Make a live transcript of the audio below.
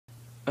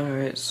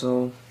Alright,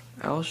 so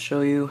I'll show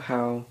you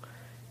how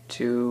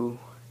to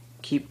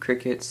keep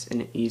crickets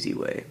in an easy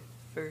way.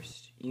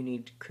 First, you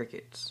need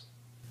crickets.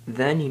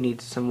 Then you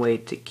need some way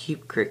to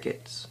keep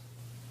crickets.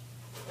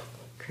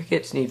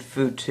 Crickets need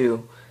food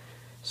too,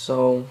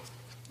 so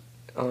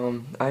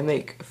I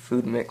make a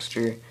food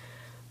mixture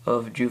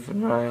of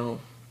juvenile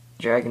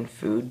dragon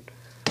food,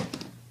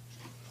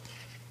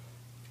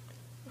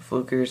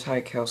 Fluker's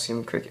high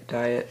calcium cricket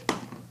diet,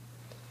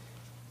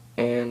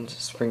 and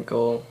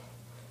sprinkle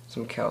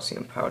some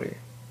calcium powder.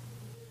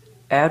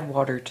 Add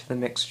water to the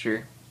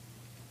mixture,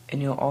 and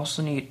you'll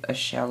also need a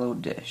shallow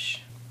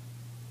dish.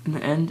 In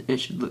the end, it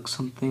should look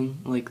something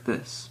like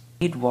this.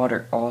 You need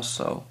water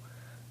also,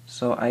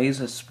 so I use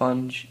a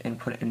sponge and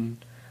put it in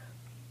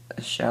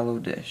a shallow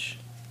dish.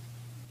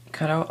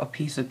 Cut out a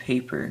piece of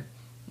paper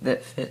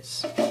that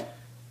fits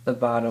the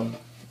bottom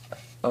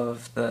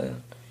of the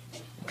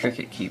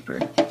cricket keeper.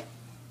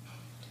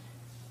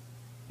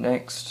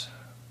 Next,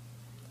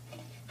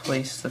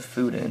 place the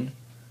food in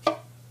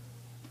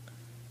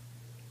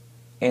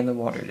and the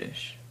water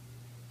dish.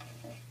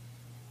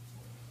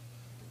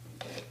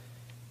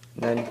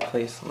 Then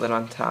place the lid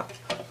on top.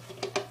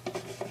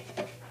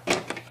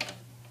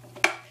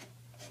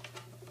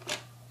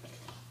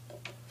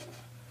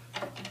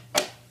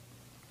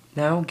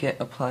 Now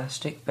get a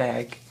plastic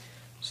bag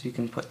so you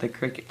can put the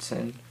crickets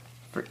in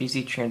for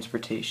easy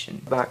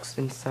transportation. Box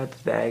inside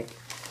the bag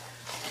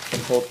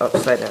and hold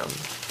upside down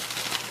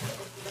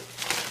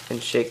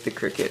and shake the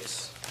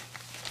crickets.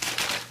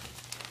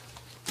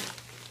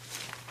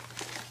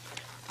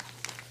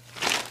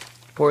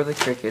 Pour the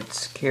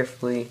crickets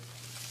carefully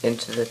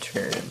into the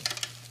terrarium.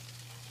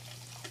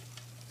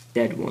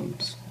 Dead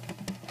ones.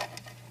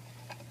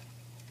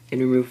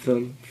 And remove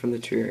them from the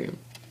terrarium.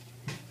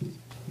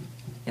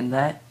 And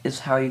that is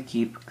how you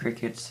keep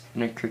crickets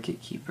in a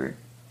cricket keeper.